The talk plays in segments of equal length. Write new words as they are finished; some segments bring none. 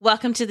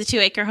Welcome to the 2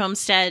 Acre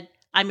Homestead.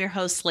 I'm your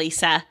host,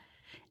 Lisa.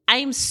 I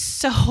am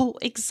so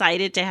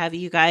excited to have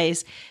you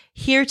guys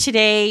here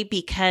today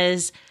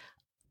because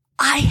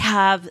I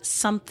have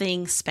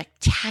something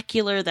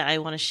spectacular that I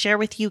want to share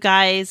with you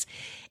guys,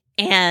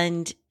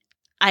 and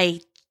I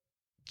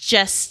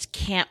just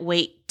can't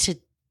wait to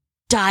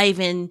dive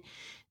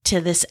into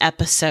this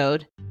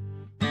episode.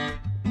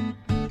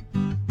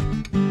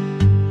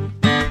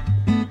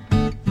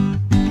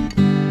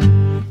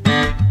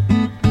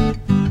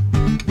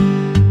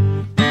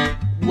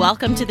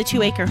 Welcome to the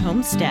 2 Acre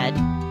Homestead.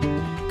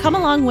 Come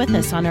along with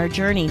us on our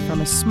journey from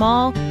a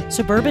small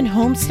suburban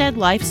homestead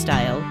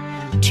lifestyle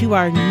to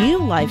our new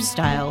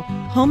lifestyle,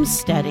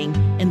 homesteading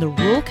in the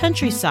rural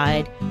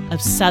countryside of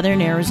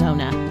southern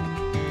Arizona.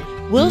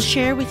 We'll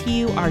share with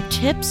you our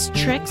tips,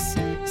 tricks,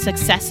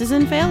 successes,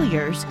 and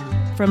failures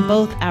from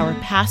both our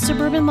past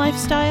suburban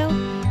lifestyle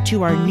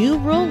to our new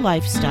rural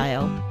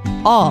lifestyle,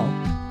 all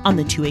on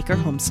the 2 Acre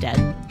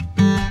Homestead.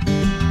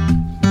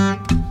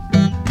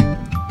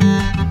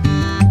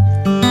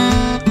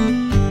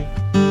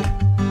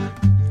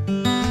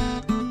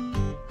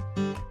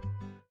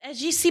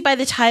 As you see by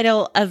the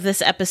title of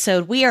this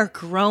episode, we are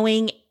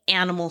growing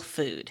animal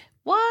food.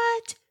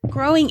 What?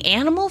 Growing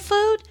animal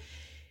food?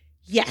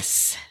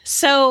 Yes.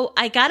 So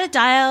I got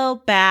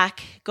to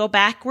go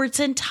backwards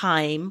in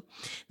time.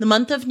 The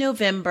month of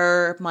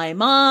November, my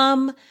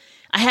mom,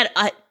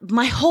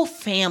 my whole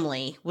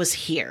family was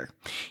here.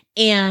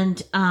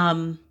 And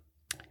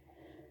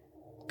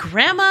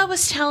Grandma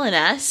was telling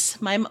us,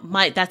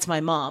 that's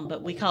my mom,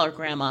 but we call her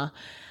Grandma.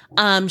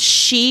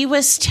 She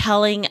was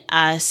telling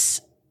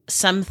us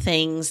some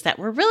things that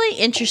were really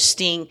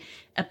interesting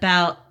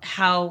about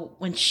how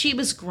when she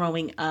was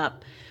growing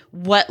up,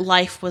 what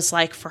life was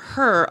like for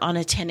her on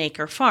a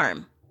 10-acre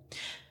farm.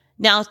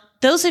 Now,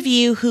 those of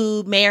you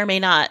who may or may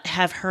not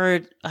have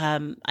heard,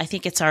 I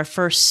think it's our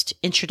first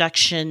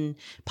introduction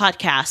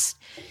podcast,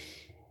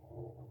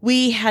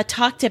 we had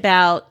talked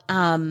about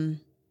how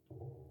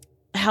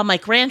my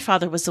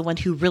grandfather was the one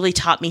who really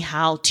taught me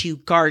how to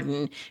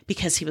garden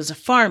because he was a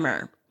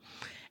farmer.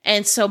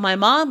 And so my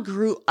mom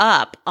grew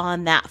up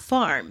on that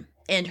farm,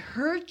 and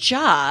her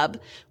job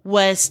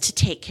was to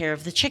take care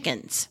of the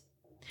chickens.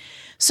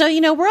 So,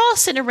 we're all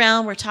sitting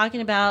around, we're talking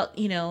about,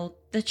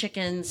 the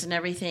chickens and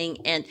everything.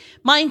 And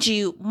mind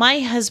you, my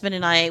husband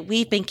and I,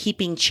 we've been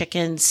keeping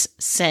chickens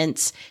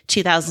since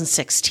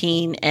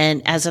 2016.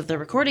 And as of the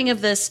recording of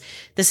this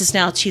is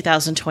now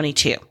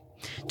 2022.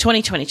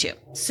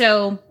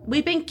 So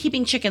we've been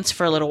keeping chickens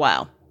for a little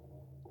while.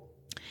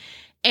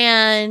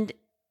 And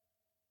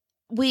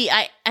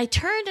I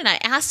turned and I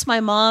asked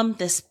my mom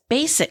this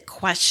basic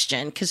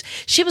question because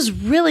she was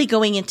really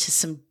going into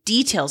some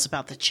details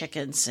about the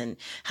chickens and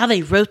how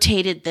they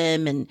rotated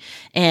them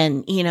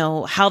and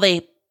how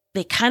they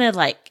kind of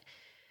like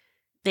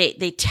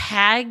they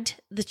tagged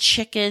the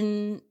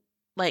chicken,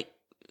 like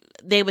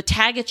they would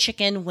tag a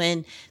chicken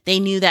when they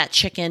knew that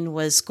chicken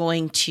was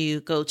going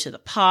to go to the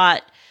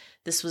pot.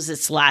 This was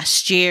its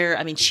last year.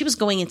 I mean, she was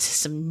going into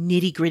some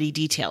nitty-gritty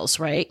details,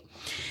 right?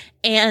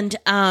 And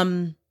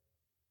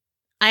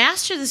I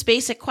asked her this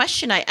basic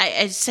question.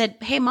 I said,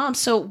 "Hey, Mom,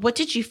 so what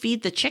did you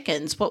feed the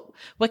chickens?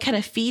 What kind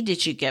of feed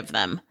did you give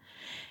them?"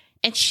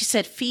 And she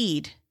said,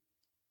 "Feed."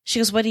 She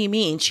goes, "What do you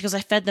mean?" She goes,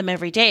 "I fed them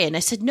every day." And I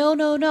said,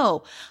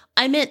 No.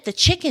 I meant the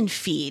chicken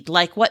feed.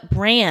 Like, what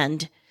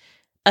brand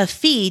of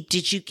feed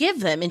did you give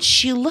them?" And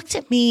she looked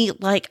at me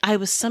like I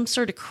was some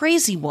sort of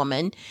crazy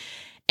woman.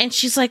 And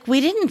she's like,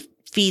 "We didn't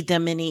feed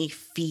them any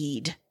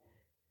feed.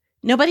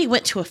 Nobody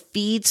went to a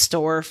feed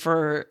store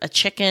for a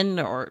chicken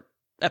or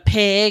a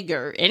pig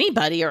or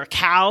anybody or a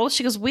cow."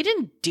 She goes, "We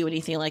didn't do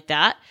anything like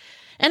that."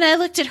 And I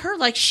looked at her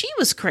like she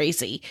was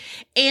crazy.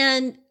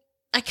 And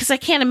because I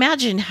can't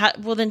imagine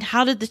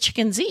how did the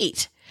chickens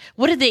eat?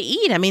 What did they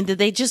eat? I mean, did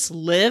they just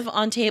live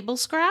on table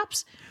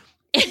scraps?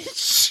 And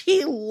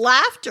she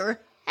laughed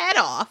her head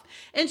off.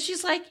 And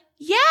she's like,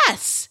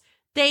 "Yes,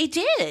 they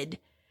did."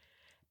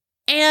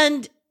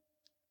 And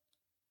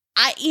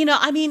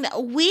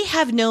we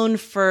have known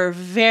for a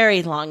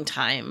very long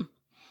time,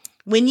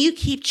 when you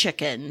keep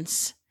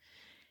chickens,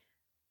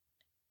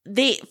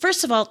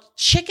 first of all,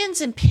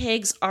 chickens and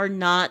pigs are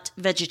not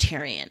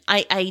vegetarian.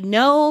 I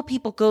know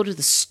people go to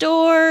the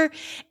store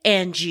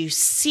and you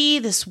see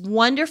this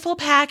wonderful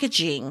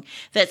packaging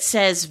that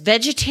says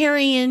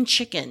vegetarian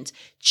chickens.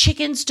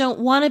 Chickens don't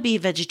want to be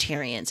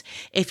vegetarians.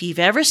 If you've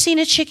ever seen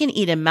a chicken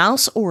eat a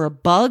mouse or a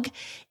bug,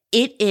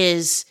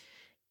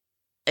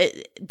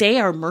 they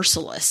are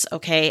merciless.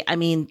 Okay. I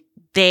mean,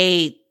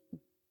 they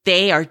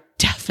are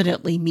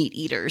definitely meat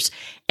eaters.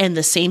 And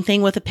the same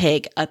thing with a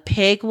pig. A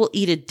pig will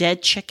eat a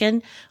dead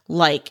chicken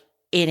like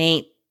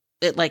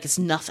it's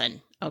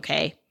nothing.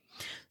 Okay.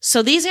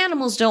 So these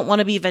animals don't want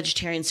to be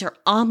vegetarians. They're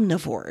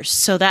omnivores.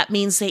 So that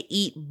means they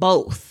eat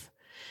both.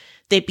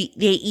 They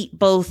eat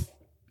both,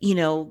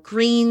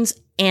 greens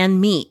and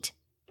meat.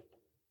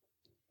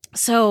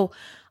 So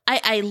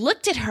I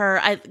looked at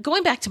her,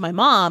 going back to my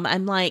mom,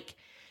 I'm like,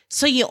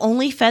 So you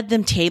only fed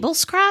them table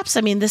scraps?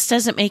 I mean, this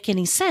doesn't make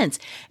any sense.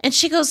 And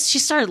she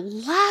started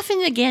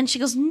laughing again. She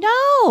goes,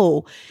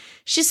 no.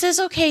 She says,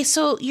 okay,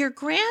 so your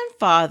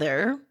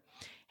grandfather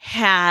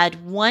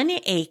had 1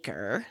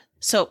 acre.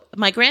 So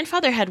my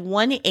grandfather had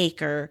 1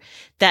 acre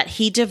that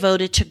he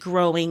devoted to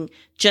growing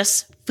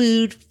just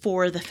food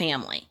for the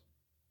family.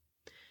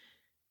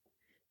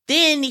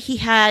 Then he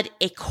had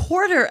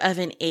 1/4 of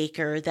an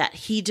acre that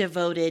he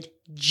devoted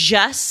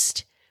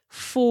just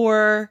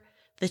for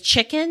the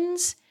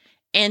chickens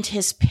and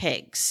his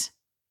pigs.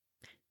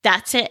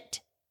 That's it.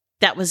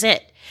 That was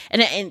it.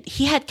 And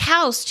he had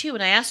cows too.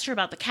 And I asked her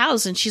about the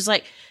cows, and she's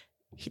like,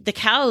 the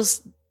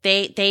cows,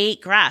 they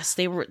ate grass.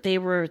 They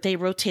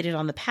rotated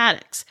on the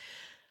paddocks.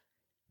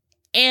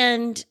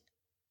 And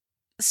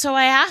so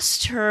I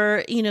asked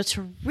her,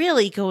 to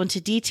really go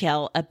into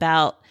detail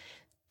about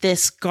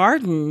this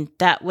garden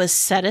that was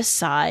set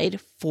aside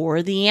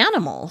for the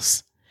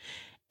animals.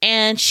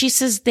 And she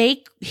says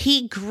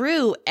he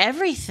grew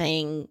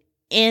everything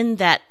in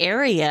that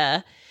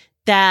area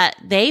that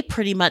they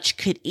pretty much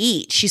could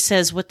eat. She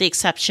says, with the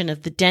exception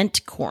of the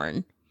dent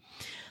corn.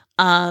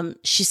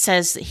 She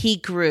says he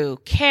grew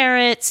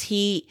carrots,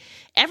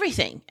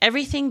 everything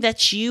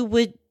that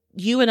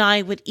you and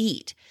I would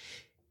eat.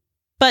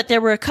 But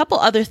there were a couple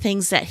other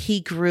things that he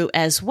grew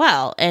as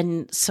well.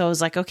 And so I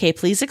was like, okay,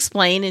 please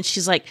explain. And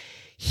she's like,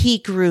 he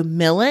grew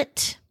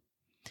millet,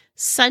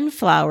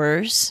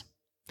 sunflowers,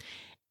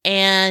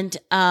 and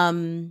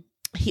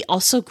he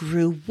also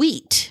grew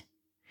wheat.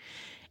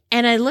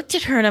 And I looked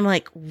at her and I'm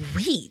like,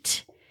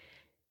 wheat?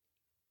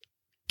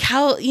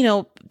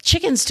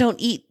 Chickens don't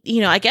eat,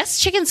 I guess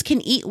chickens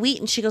can eat wheat.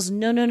 And she goes,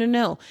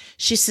 no.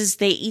 She says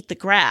they eat the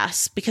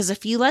grass, because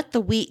if you let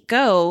the wheat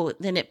go,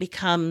 then it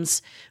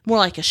becomes more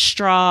like a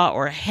straw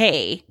or a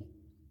hay.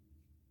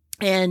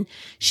 And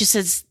she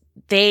says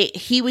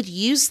he would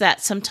use that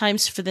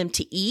sometimes for them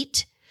to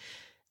eat,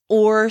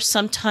 or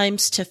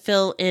sometimes to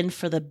fill in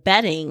for the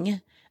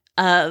bedding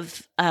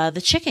of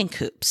the chicken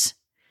coops.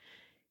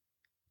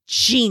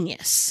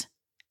 Genius.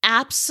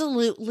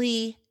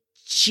 Absolutely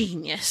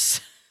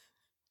genius.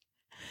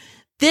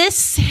 This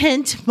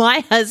sent my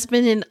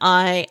husband and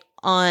I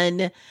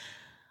on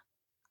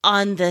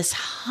this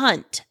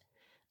hunt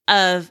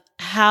of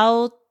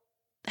how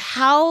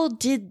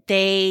did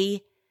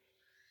they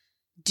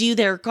do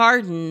their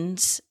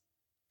gardens,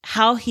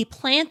 how he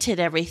planted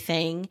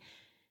everything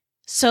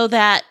so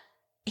that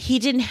he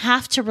didn't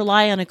have to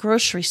rely on a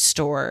grocery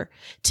store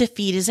to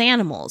feed his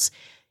animals.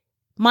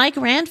 My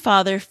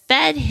grandfather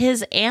fed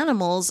his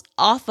animals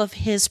off of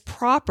his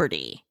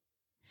property.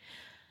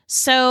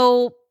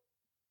 So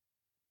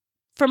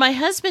for my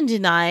husband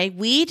and I,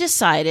 we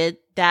decided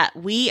that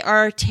we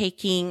are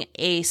taking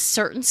a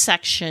certain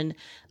section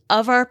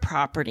of our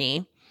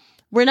property.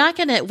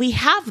 We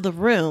have the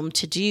room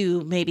to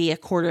do maybe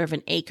 1/4 of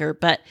an acre,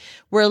 but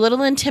we're a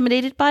little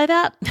intimidated by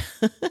that.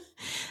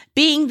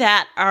 Being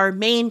that our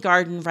main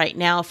garden right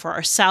now for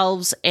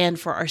ourselves and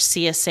for our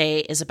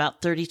CSA is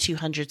about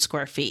 3,200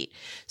 square feet.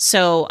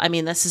 So, I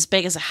mean, that's as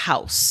big as a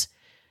house.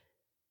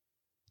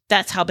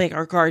 That's how big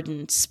our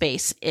garden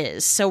space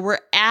is. So we're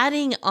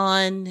adding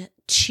on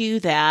to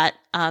that.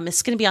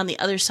 It's going to be on the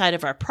other side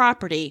of our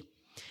property.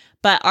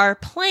 But our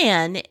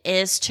plan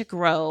is to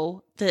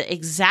grow the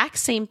exact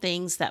same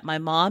things that my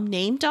mom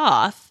named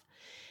off,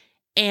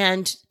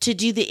 and to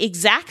do the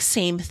exact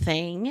same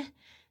thing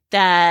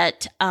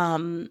that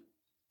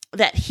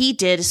he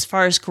did as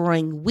far as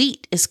growing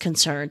wheat is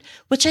concerned,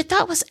 which I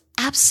thought was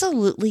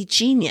absolutely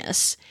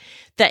genius,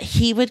 that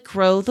he would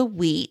grow the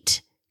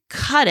wheat,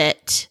 cut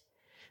it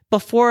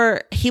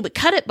before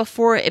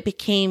it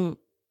became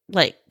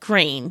like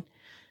grain,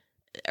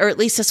 or at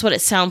least that's what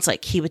it sounds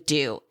like he would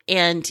do.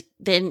 And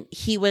then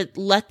he would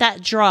let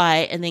that dry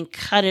and then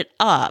cut it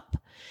up.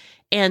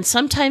 And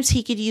sometimes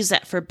he could use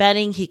that for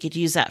bedding. He could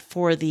use that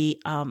for the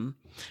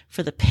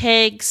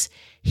pigs.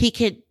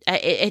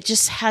 It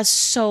just has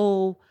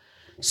so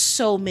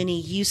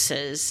many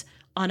uses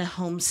on a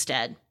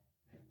homestead.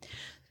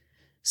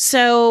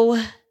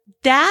 So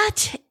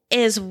that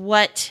is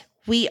what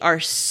we are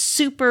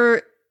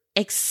super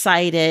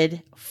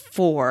excited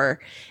for,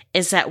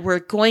 is that we're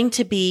going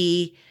to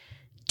be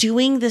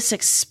doing this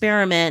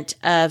experiment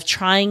of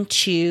trying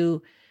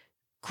to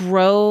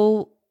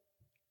grow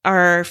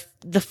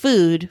the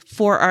food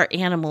for our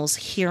animals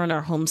here on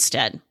our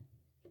homestead.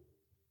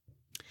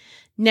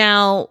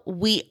 Now,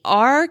 we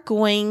are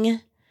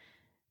going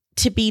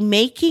to be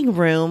making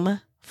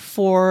room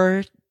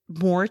for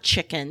more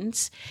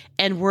chickens,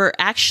 and we're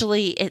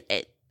actually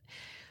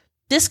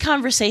this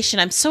conversation,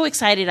 I'm so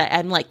excited.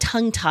 I'm like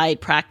tongue-tied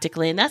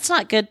practically, and that's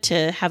not good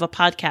to have a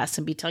podcast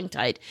and be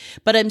tongue-tied.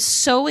 But I'm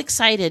so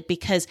excited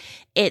because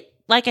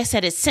like I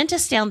said, it sent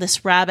us down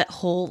this rabbit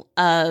hole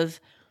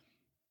of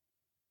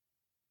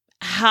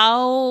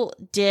how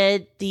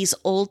did these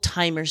old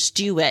timers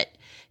do it?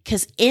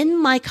 Because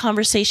in my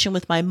conversation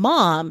with my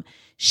mom,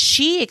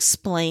 she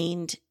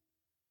explained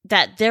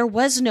that there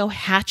was no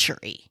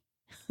hatchery.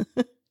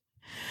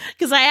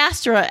 Because I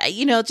asked her,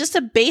 just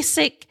a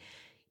basic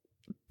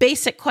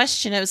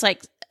question. I was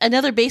like,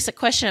 another basic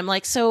question. I'm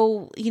like,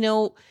 so,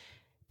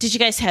 did you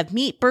guys have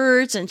meat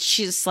birds? And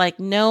she's like,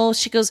 no.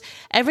 She goes,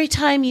 every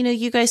time,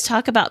 you guys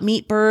talk about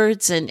meat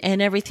birds and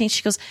everything,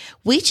 she goes,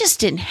 we just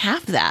didn't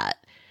have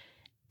that.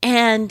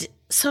 And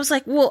so I was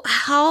like, well,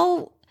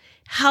 how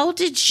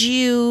did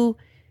you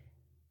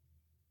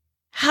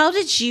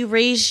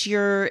raise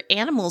your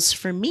animals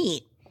for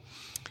meat?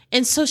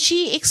 And so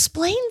she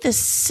explained this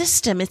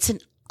system. It's an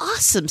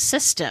awesome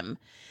system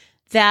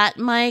that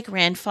my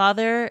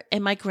grandfather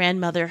and my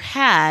grandmother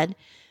had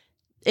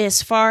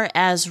as far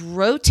as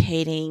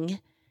rotating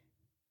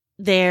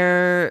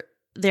their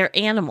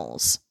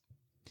animals.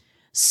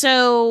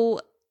 So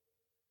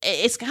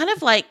it's kind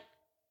of like,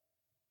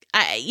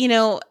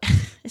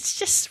 it's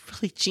just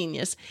really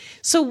genius.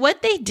 So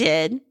what they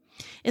did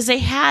is they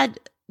had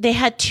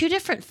two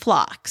different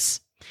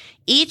flocks.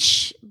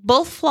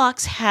 Both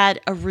flocks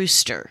had a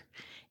rooster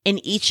in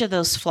each of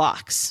those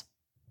flocks.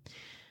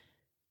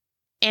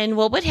 And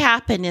what would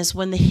happen is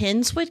when a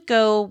hen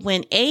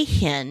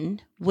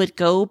would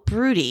go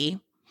broody,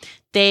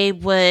 they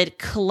would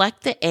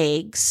collect the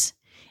eggs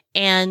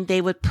and they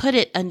would put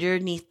it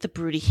underneath the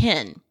broody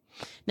hen.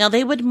 Now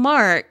they would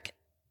mark,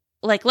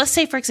 like, let's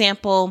say, for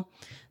example,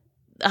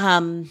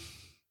 the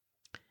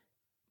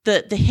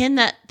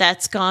hen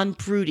that's gone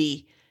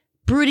broody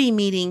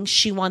meaning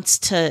she wants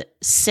to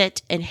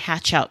sit and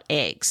hatch out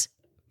eggs.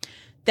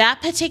 That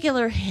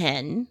particular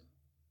hen,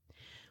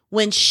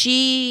 when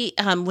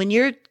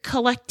you're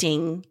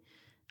collecting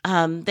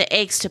the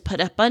eggs to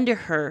put up under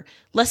her,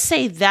 let's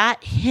say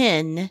that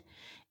hen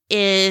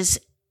is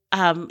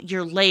one of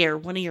your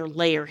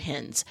layer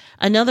hens.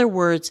 In other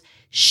words,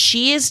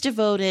 she is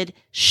devoted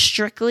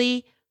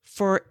strictly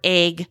for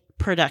egg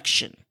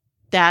production.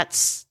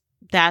 That's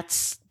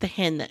the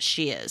hen that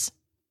she is.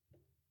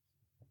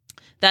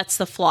 That's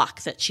the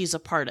flock that she's a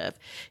part of.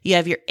 You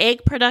have your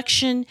egg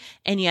production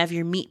and you have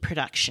your meat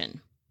production.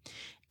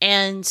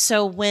 And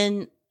so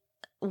when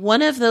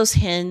one of those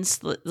hens,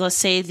 let's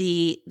say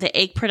the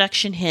egg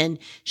production hen,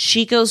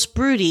 she goes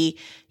broody,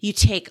 you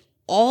take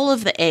all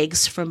of the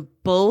eggs from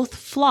both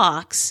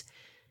flocks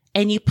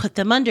and you put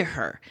them under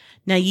her.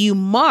 Now you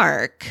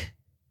mark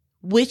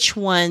which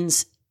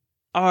ones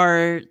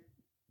are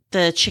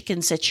the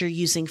chickens that you're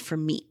using for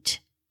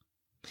meat.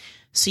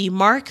 So you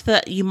mark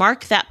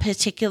that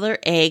particular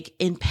egg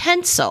in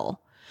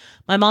pencil.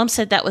 My mom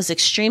said that was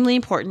extremely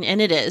important,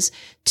 and it is,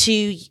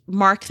 to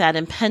mark that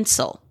in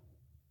pencil.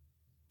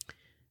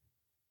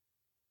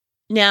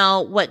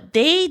 Now, what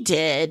they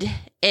did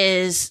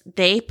is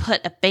they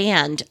put a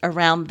band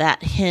around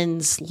that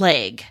hen's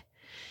leg,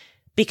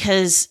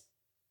 because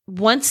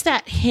once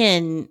a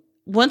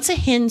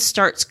hen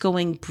starts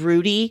going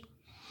broody,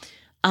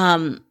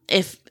 how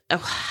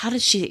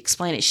did she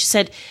explain it? She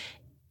said,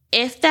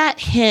 if that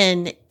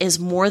hen is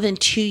more than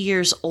 2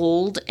 years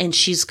old and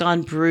she's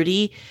gone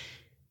broody,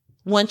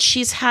 once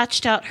she's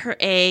hatched out her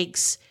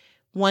eggs,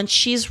 once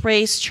she's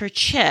raised her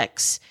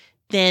chicks,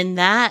 then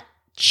that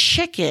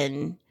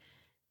chicken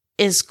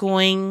she's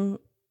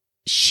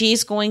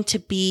going to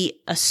be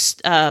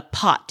a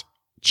pot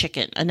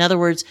chicken. In other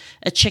words,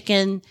 a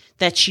chicken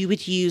that you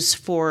would use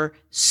for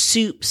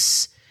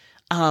soups,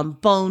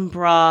 bone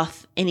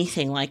broth,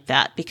 anything like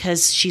that.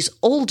 Because she's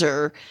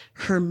older,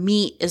 her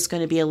meat is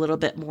going to be a little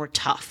bit more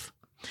tough.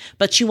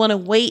 But you want to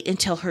wait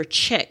until her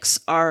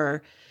chicks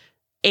are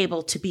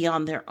able to be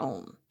on their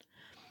own.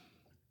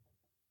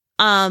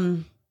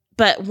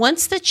 But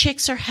once the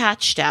chicks are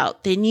hatched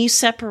out, then you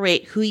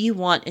separate who you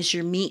want as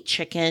your meat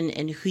chicken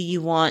and who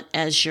you want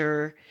as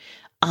your,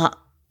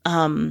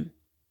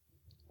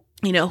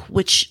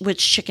 which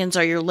chickens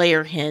are your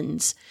layer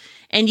hens.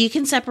 And you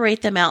can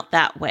separate them out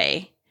that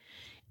way.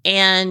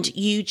 And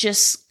you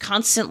just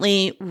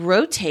constantly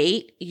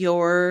rotate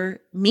your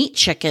meat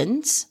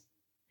chickens.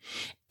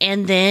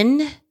 And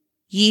then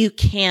you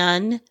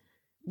can,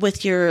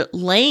 with your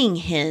laying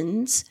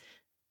hens,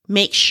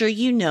 make sure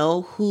you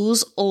know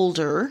who's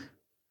older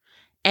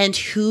and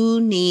who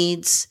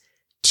needs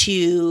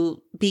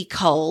to be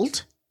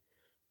culled,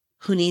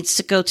 who needs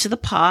to go to the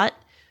pot,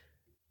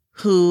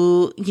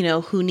 who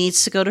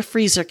needs to go to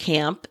freezer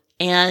camp,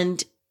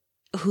 and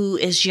who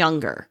is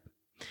younger.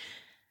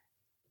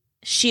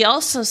 She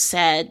also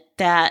said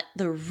that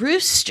the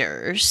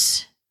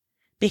roosters,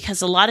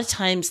 because a lot of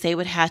times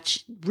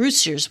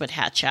roosters would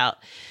hatch out.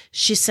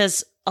 She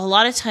says a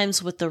lot of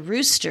times with the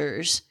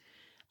roosters,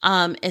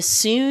 as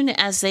soon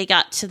as they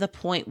got to the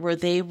point where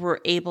they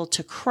were able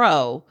to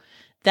crow,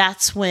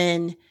 that's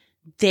when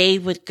they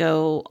would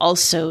go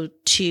also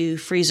to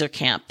freezer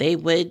camp. They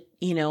would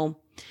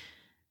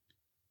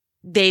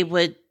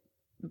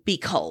be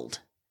culled.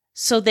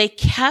 So they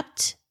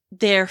kept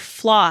their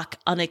flock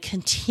on a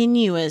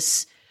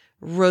continuous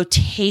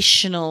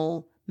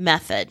rotational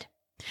method.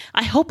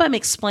 I hope I'm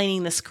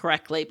explaining this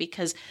correctly,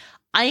 because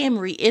I am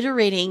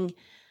repeating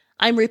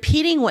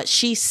what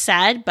she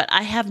said, but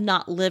I have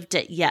not lived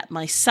it yet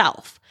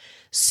myself.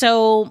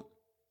 So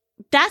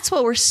that's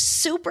what we're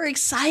super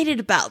excited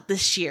about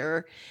this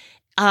year,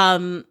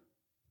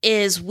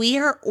 is we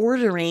are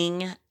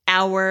ordering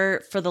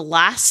for the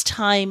last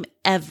time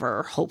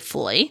ever,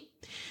 hopefully,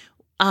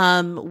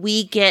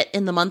 we get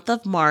in the month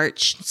of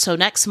March. So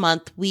next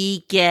month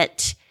we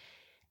get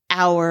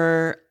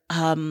our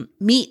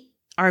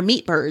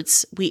meat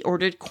birds. We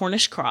ordered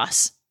Cornish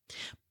cross,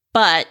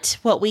 but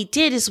what we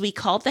did is we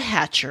called the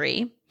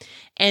hatchery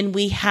and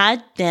we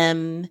had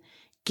them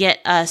get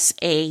us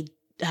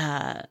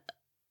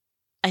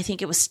I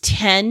think it was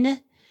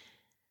 10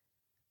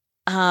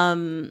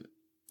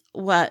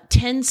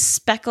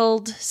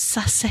 speckled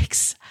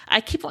Sussex.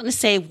 I keep wanting to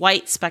say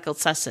white speckled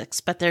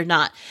Sussex, but they're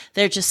not.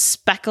 They're just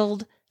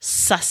speckled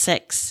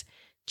Sussex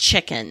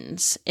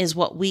chickens is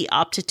what we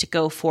opted to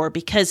go for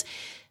because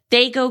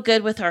they go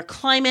good with our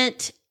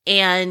climate.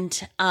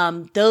 And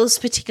those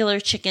particular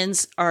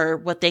chickens are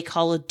what they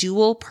call a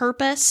dual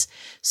purpose.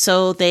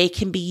 So they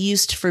can be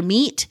used for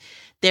meat.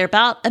 They're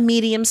about a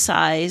medium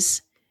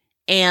size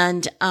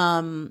and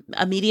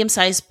a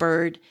medium-sized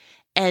bird.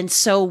 And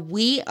so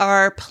we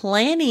are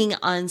planning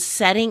on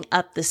setting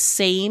up the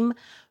same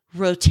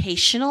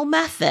rotational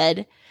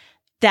method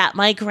that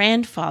my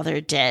grandfather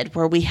did,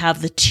 where we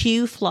have the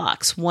two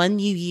flocks. One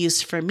you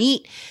use for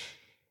meat.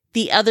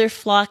 The other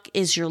flock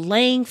is your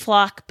laying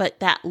flock, but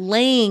that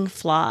laying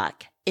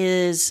flock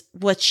is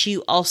what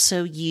you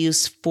also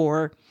use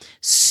for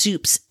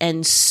soups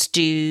and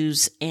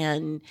stews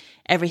and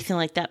everything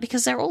like that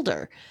because they're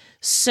older.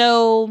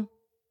 So,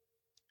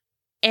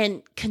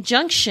 and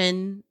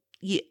conjunction,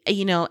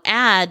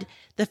 add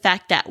the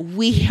fact that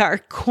we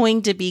are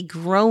going to be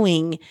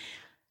growing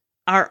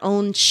our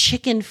own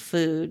chicken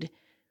food.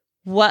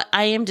 What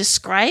I am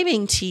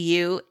describing to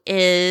you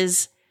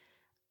is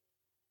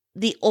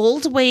the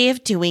old way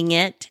of doing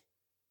it,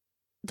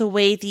 the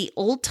way the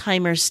old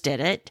timers did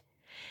it,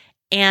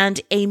 and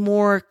a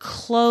more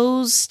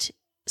closed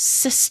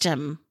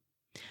system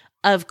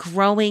of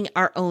growing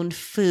our own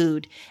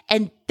food.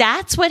 And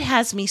that's what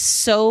has me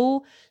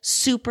so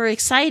super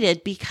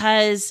excited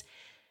because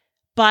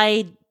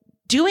by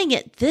doing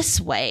it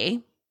this way,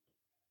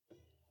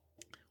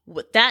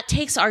 that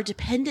takes our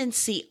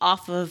dependency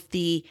off of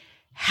the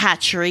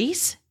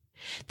hatcheries.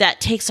 That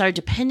takes our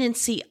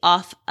dependency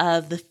off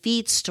of the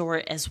feed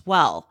store as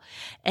well.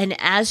 And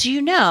as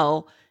you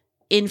know,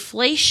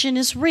 inflation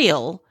is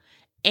real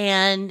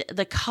and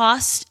the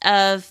cost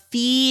of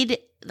feed,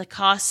 the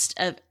cost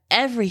of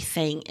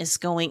everything is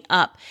going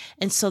up.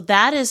 And so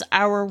that is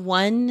our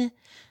one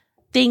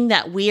thing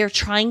that we are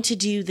trying to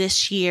do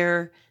this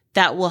year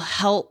that will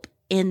help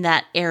in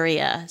that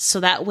area. So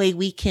that way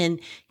we can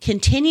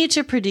continue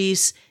to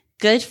produce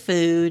good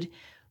food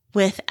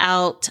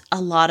without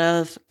a lot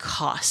of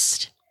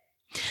cost.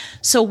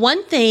 So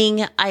one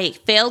thing I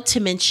failed to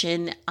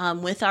mention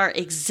with our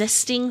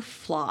existing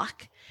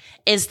flock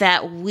is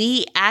that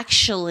we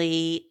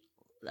actually,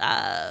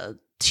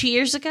 last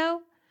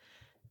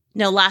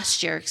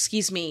year,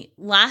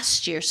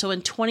 so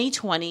in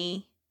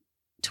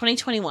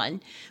 2021,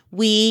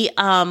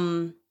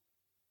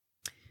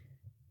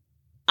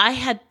 I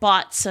had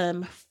bought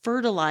some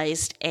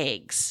fertilized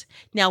eggs.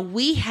 Now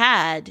we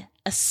had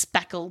a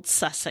speckled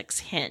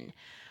Sussex hen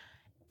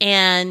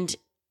and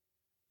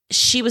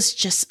she was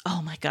just,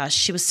 oh my gosh,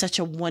 she was such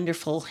a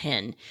wonderful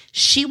hen.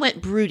 She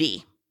went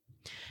broody.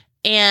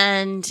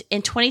 And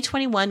in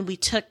 2021,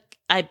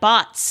 I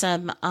bought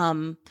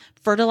some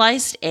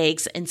fertilized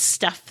eggs and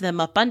stuffed them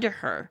up under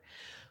her.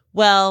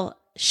 Well,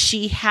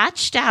 she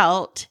hatched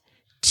out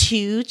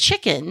 2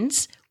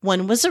 chickens.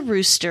 One was a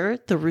rooster,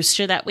 the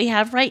rooster that we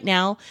have right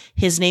now.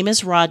 His name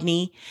is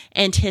Rodney,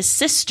 and his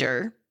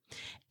sister.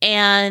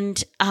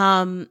 And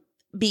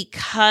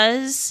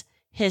because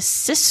his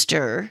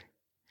sister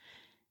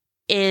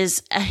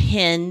is a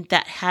hen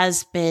that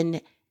has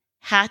been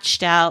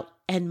hatched out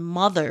and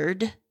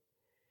mothered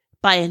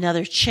by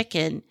another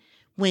chicken,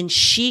 when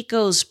she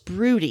goes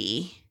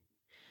broody,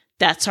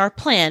 that's our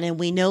plan. And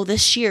we know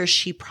this year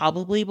she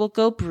probably will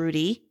go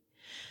broody.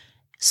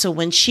 So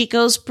when she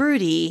goes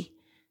broody,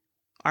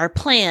 our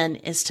plan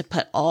is to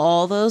put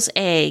all those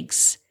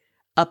eggs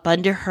up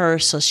under her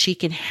so she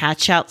can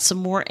hatch out some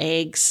more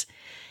eggs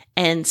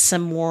and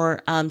some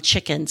more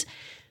chickens.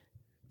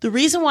 The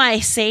reason why I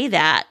say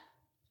that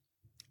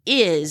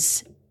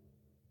is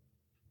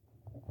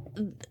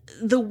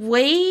the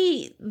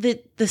way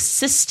that the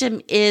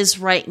system is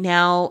right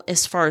now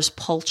as far as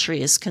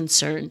poultry is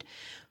concerned.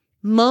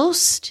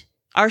 Most,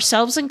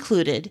 ourselves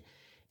included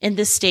in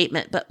this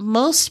statement, but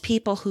most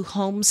people who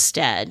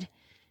homestead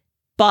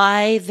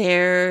buy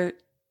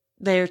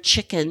their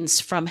chickens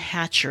from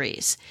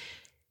hatcheries.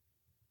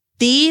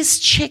 These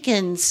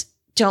chickens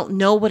don't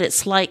know what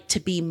it's like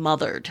to be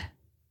mothered.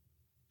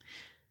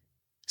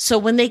 So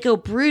when they go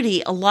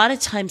broody, a lot of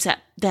times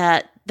that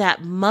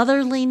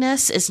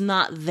motherliness is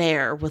not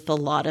there with a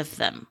lot of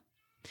them.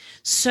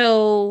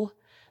 So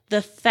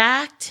the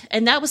fact,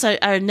 and that was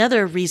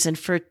another reason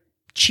for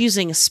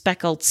choosing a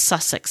speckled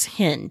Sussex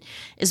hen,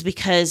 is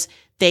because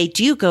they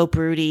do go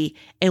broody,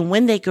 and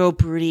when they go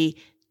broody,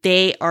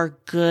 they are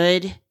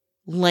good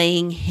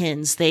laying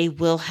hens. They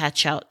will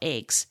hatch out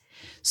eggs.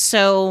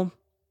 So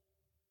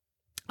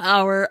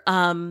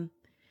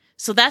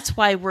So that's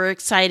why we're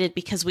excited,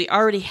 because we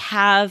already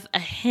have a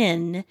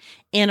hen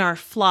in our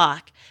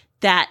flock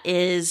that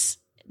has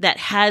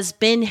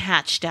been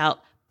hatched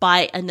out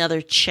by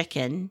another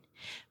chicken,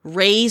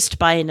 raised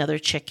by another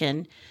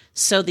chicken.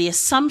 So the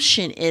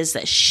assumption is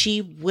that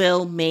she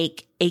will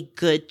make a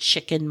good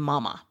chicken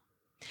mama.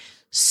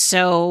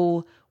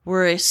 So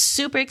we're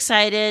super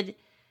excited.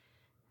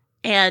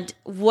 And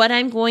what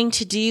I'm going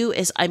to do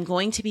is I'm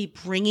going to be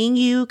bringing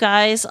you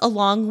guys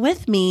along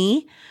with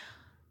me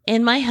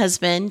and my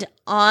husband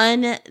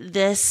on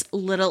this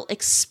little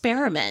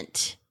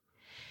experiment.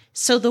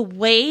 So the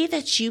way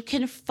that you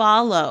can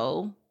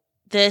follow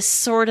this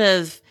sort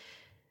of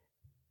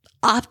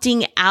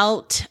opting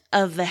out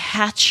of the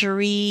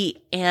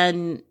hatchery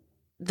and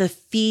the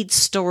feed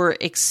store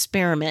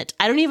experiment,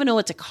 I don't even know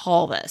what to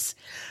call this,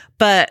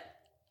 but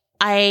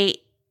I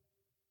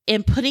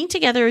am putting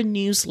together a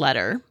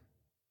newsletter,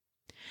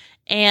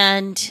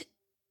 and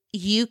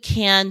you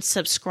can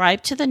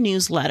subscribe to the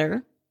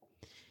newsletter.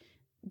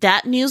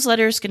 That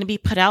newsletter is going to be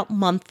put out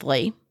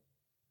monthly.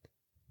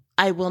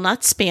 I will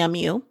not spam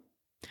you.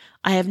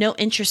 I have no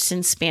interest in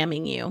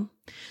spamming you.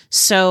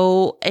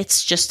 So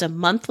it's just a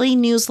monthly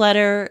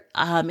newsletter.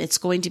 It's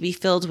going to be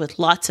filled with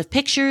lots of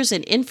pictures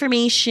and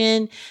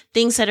information,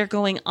 things that are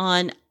going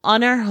on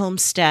our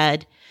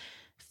homestead.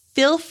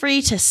 Feel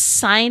free to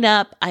sign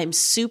up. I'm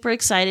super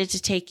excited to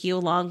take you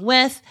along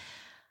with.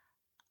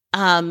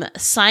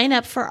 Sign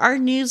up for our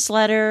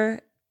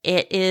newsletter.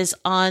 It is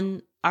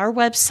on our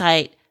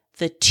website,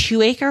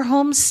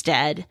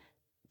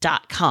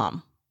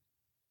 the2acrehomestead.com.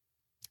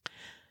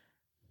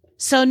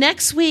 So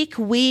next week,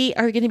 we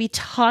are going to be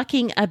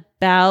talking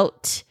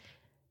about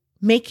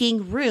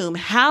making room,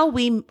 how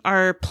we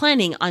are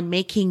planning on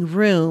making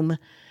room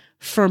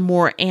for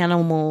more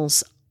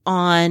animals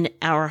on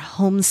our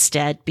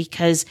homestead,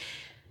 because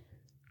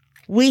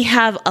we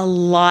have a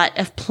lot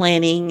of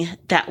planning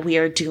that we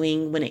are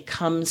doing when it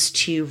comes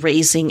to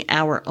raising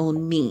our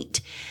own meat.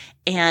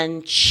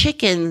 And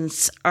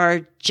chickens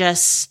are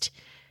just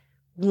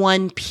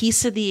one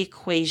piece of the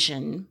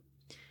equation.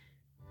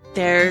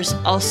 There's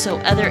also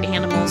other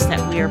animals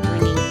that we are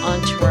bringing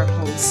onto our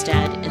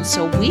homestead. And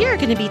so we are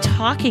going to be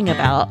talking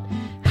about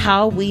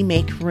how we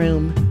make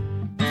room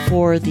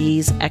for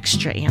these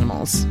extra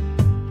animals.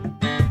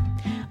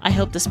 I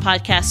hope this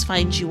podcast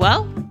finds you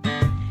well.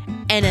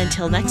 And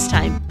until next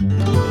time,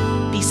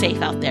 be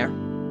safe out there.